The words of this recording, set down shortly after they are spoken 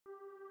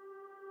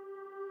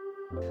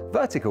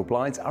Vertical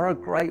blinds are a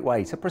great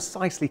way to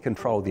precisely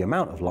control the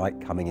amount of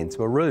light coming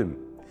into a room.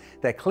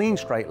 Their clean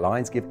straight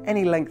lines give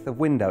any length of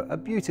window a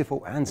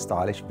beautiful and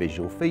stylish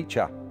visual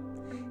feature.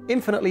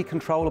 Infinitely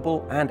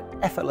controllable and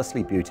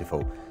effortlessly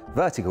beautiful,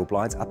 vertical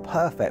blinds are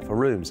perfect for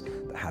rooms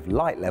that have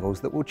light levels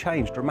that will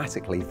change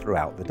dramatically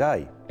throughout the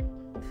day.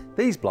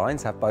 These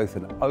blinds have both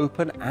an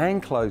open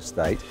and closed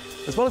state,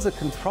 as well as a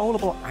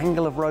controllable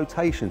angle of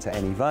rotation to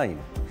any vane.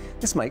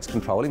 This makes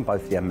controlling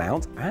both the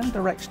amount and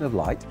direction of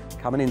light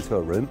coming into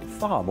a room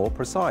far more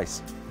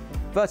precise.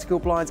 Vertical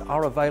blinds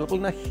are available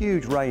in a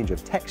huge range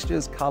of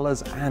textures,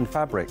 colours and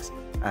fabrics,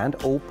 and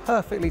all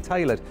perfectly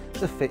tailored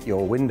to fit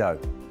your window.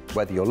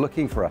 Whether you're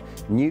looking for a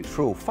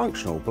neutral,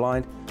 functional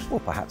blind, or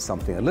perhaps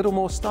something a little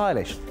more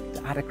stylish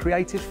to add a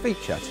creative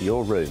feature to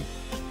your room.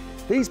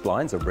 These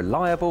blinds are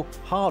reliable,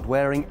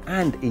 hard-wearing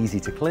and easy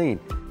to clean,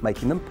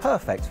 making them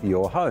perfect for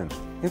your home.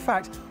 In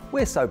fact,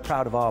 we're so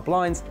proud of our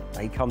blinds,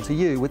 they come to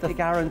you with a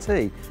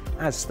guarantee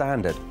as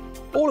standard.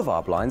 All of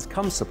our blinds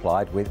come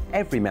supplied with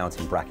every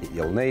mounting bracket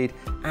you'll need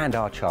and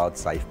are child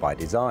safe by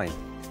design.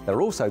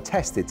 They're also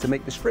tested to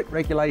meet the strict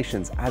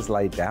regulations as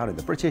laid down in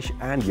the British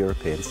and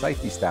European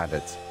safety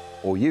standards.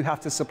 All you have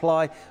to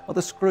supply are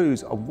the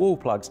screws and wall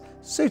plugs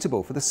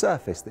suitable for the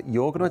surface that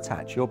you're going to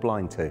attach your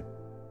blind to.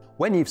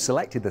 When you've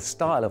selected the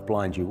style of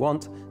blind you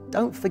want,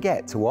 don't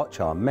forget to watch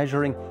our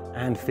measuring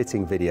and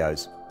fitting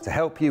videos to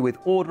help you with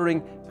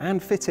ordering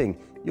and fitting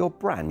your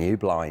brand new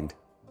blind.